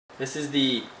This is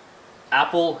the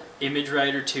Apple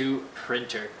Imagewriter 2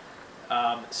 printer.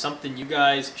 Something you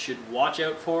guys should watch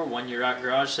out for when you're at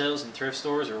garage sales and thrift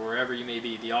stores or wherever you may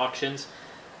be, the auctions.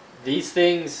 These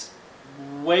things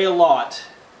weigh a lot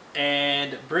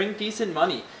and bring decent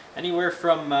money, anywhere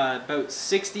from about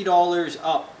 $60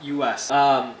 up US.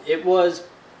 It was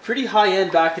pretty high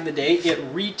end back in the day. It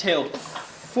retailed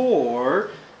for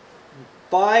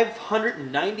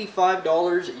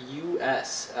 $595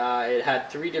 US. It had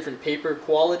 3 different paper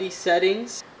quality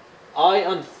settings. I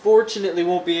unfortunately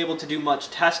won't be able to do much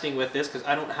testing with this because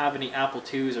I don't have any Apple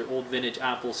IIs or old vintage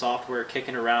Apple software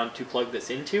kicking around to plug this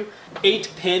into.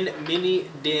 8-pin mini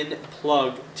DIN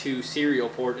plug to serial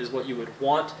port is what you would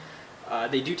want.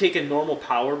 They do take a normal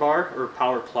power bar, or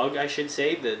power plug I should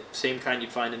say, the same kind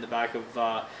you'd find in the back of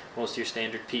most of your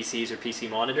standard PCs or PC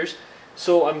monitors.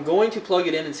 So I'm going to plug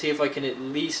it in and see if I can at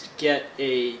least get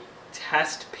a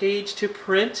test page to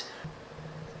print.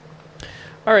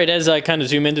 Alright, as I kind of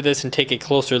zoom into this and take a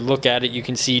closer look at it, you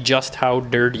can see just how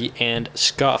dirty and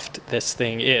scuffed this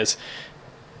thing is.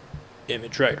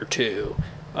 Imagewriter 2.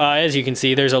 As you can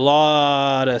see, there's a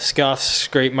lot of scuffs,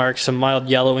 scrape marks, some mild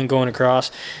yellowing going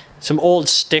across. Some old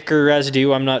sticker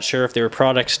residue. I'm not sure if they were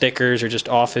product stickers or just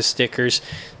office stickers.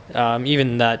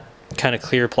 Even that kind of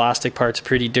clear plastic part's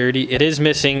pretty dirty. It is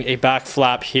missing a back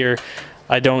flap here.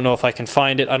 I don't know if I can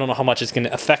find it. I don't know how much it's going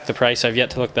to affect the price. I've yet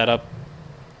to look that up.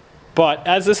 But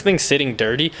as this thing's sitting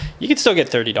dirty, you can still get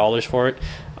 $30 for it.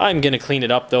 I'm going to clean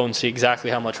it up though and see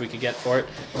exactly how much we could get for it.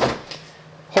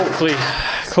 Hopefully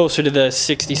closer to the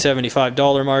 $60,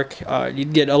 $75 mark.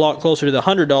 You'd get a lot closer to the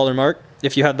 $100 mark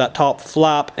if you had that top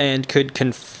flap and could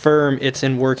confirm it's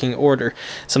in working order.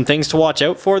 Some things to watch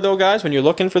out for though, guys, when you're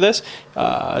looking for this.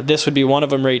 This would be one of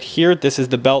them right here. This is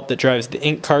the belt that drives the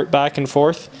ink cart back and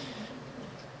forth.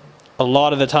 A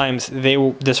lot of the times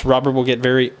this rubber will get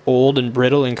very old and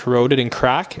brittle and corroded and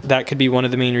crack. That could be one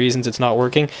of the main reasons it's not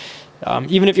working.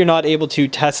 Even if you're not able to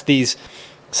test these,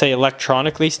 say,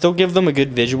 electronically, still give them a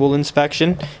good visual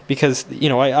inspection, because you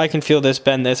know I can feel this,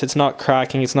 bend this. It's not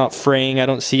cracking, it's not fraying. I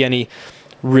don't see any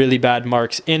really bad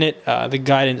marks in it. The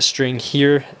guidance string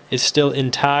here is still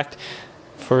intact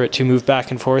for it to move back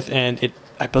and forth, and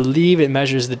I believe it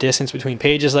measures the distance between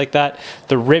pages like that.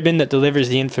 The ribbon that delivers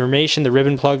the information, the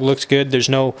ribbon plug, looks good. There's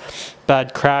no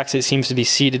bad cracks. It seems to be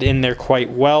seated in there quite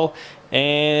well.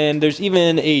 And there's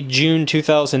even a June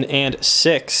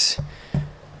 2006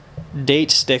 date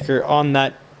sticker on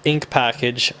that ink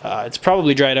package. It's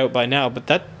probably dried out by now, but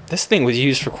this thing was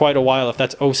used for quite a while if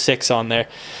that's 06 on there.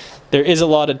 There is a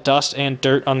lot of dust and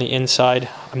dirt on the inside.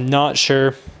 I'm not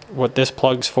sure what this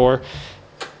plug's for.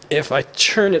 If I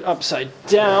turn it upside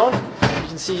down, you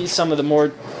can see some of the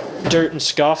more dirt and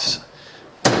scuffs.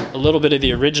 A little bit of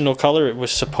the original color it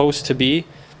was supposed to be.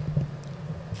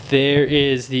 There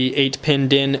is the 8-pin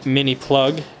DIN mini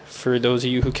plug for those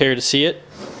of you who care to see it.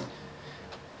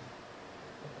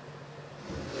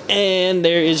 And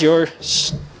there is your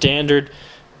standard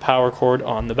power cord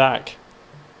on the back.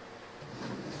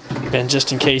 And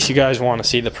just in case you guys want to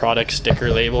see the product sticker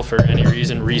label for any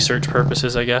reason, research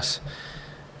purposes, I guess.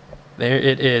 There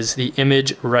it is, the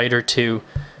Imagewriter 2.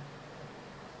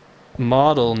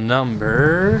 Model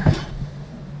number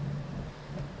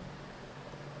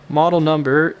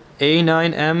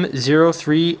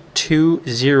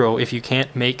A9M0320, if you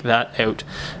can't make that out.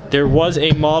 There was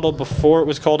a model before it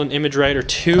was called an Imagewriter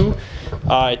 2.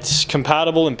 It's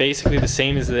compatible and basically the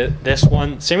same as this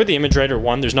one. Same with the Imagewriter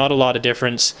 1. There's not a lot of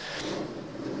difference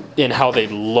in how they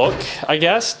look, I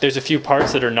guess. There's a few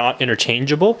parts that are not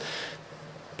interchangeable.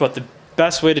 But the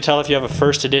best way to tell if you have a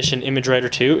first edition Imagewriter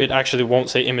 2, it actually won't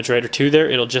say Imagewriter 2 there.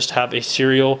 It'll just have a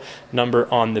serial number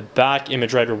on the back.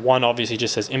 Imagewriter 1 obviously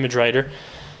just says Imagewriter.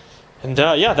 And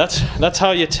yeah, that's how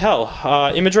you tell.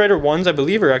 Imagewriter 1s, I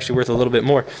believe, are actually worth a little bit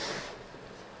more.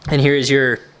 And here is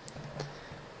your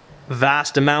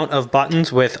vast amount of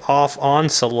buttons with off, on,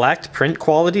 select, print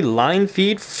quality, line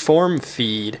feed, form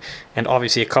feed, and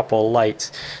obviously a couple of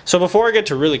lights. So before I get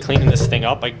to really cleaning this thing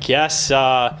up, I guess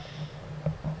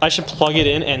I should plug it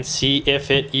in and see if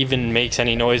it even makes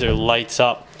any noise or lights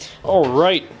up.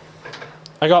 Alright,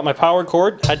 I got my power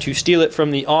cord. Had to steal it from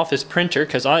the office printer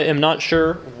because I am not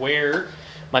sure where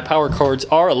my power cords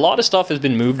are. A lot of stuff has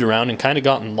been moved around and kind of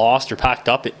gotten lost or packed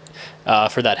up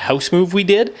for that house move we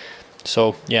did.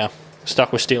 So yeah,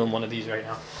 stuck with stealing one of these right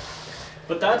now.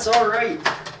 But that's alright.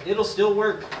 It'll still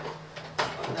work.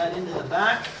 Put that into the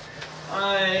back.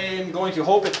 I'm going to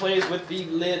hope it plays with the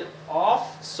lid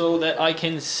off so that I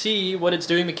can see what it's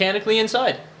doing mechanically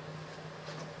inside.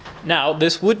 Now,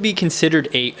 this would be considered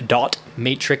a dot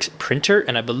matrix printer,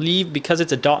 and I believe because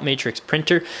it's a dot matrix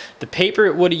printer, the paper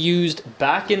it would have used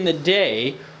back in the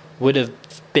day would have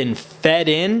been fed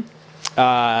in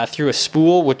through a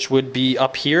spool, which would be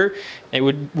up here. It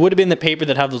would have been the paper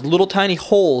that have those little tiny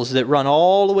holes that run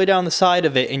all the way down the side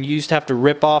of it, and you used to have to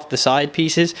rip off the side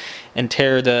pieces and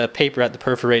tear the paper at the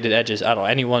perforated edges. I don't know,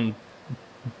 anyone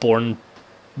born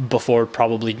before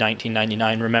probably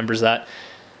 1999 remembers that.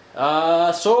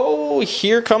 So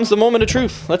here comes the moment of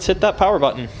truth. Let's hit that power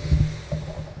button.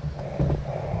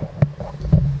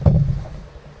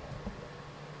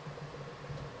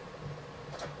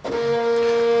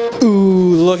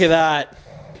 Ooh, look at that.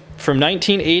 From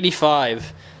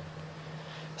 1985.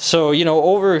 So, you know,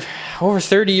 over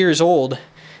 30 years old.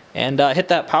 And hit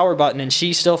that power button and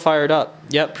she's still fired up.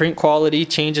 Yep, print quality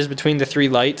changes between the three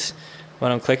lights.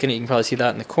 When I'm clicking it, you can probably see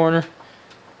that in the corner.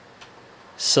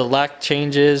 Select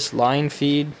changes, line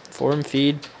feed, form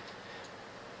feed.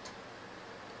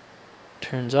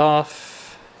 Turns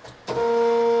off.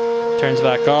 Turns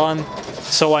back on.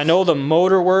 So I know the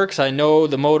motor works. I know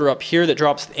the motor up here that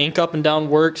drops the ink up and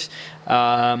down works.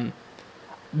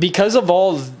 Because of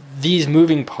all these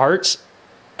moving parts,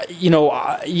 you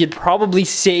know, you'd probably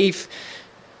safe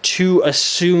to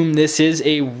assume this is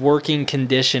a working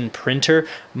condition printer,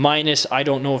 minus I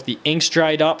don't know if the ink's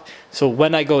dried up. So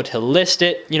when I go to list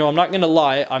it, you know, I'm not going to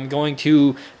lie, I'm going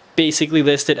to basically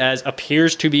list it as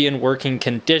appears to be in working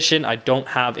condition. I don't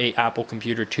have a Apple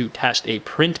computer to test a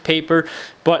print paper,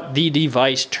 but the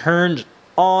device turns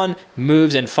on,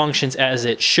 moves and functions as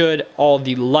it should. All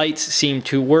the lights seem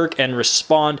to work and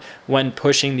respond when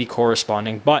pushing the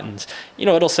corresponding buttons. You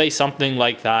know, it'll say something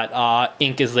like that,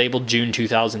 ink is labeled June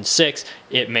 2006.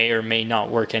 It may or may not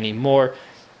work anymore.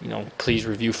 You know, please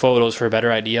review photos for a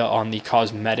better idea on the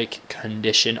cosmetic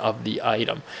condition of the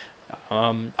item.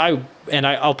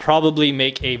 I'll probably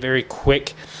make a very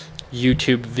quick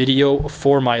YouTube video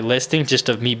for my listing, just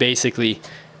of me basically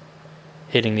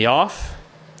hitting the off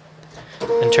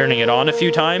and turning it on a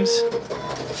few times,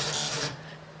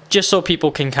 just so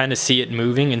people can kind of see it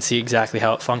moving and see exactly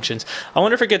how it functions. I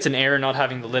wonder if it gets an error not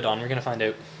having the lid on. We're gonna find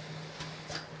out.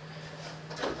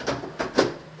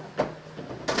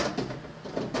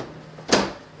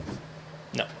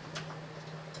 No.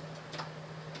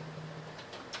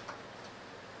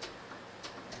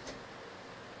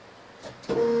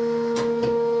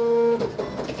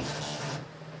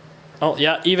 Oh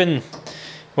yeah, even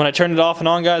when I turn it off and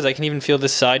on, guys, I can even feel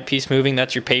this side piece moving.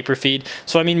 That's your paper feed.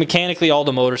 So, I mean, mechanically, all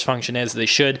the motors function as they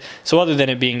should. So, other than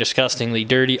it being disgustingly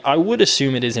dirty, I would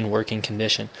assume it is in working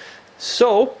condition.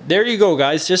 So, there you go,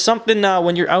 guys. Just something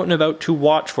when you're out and about to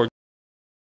watch for.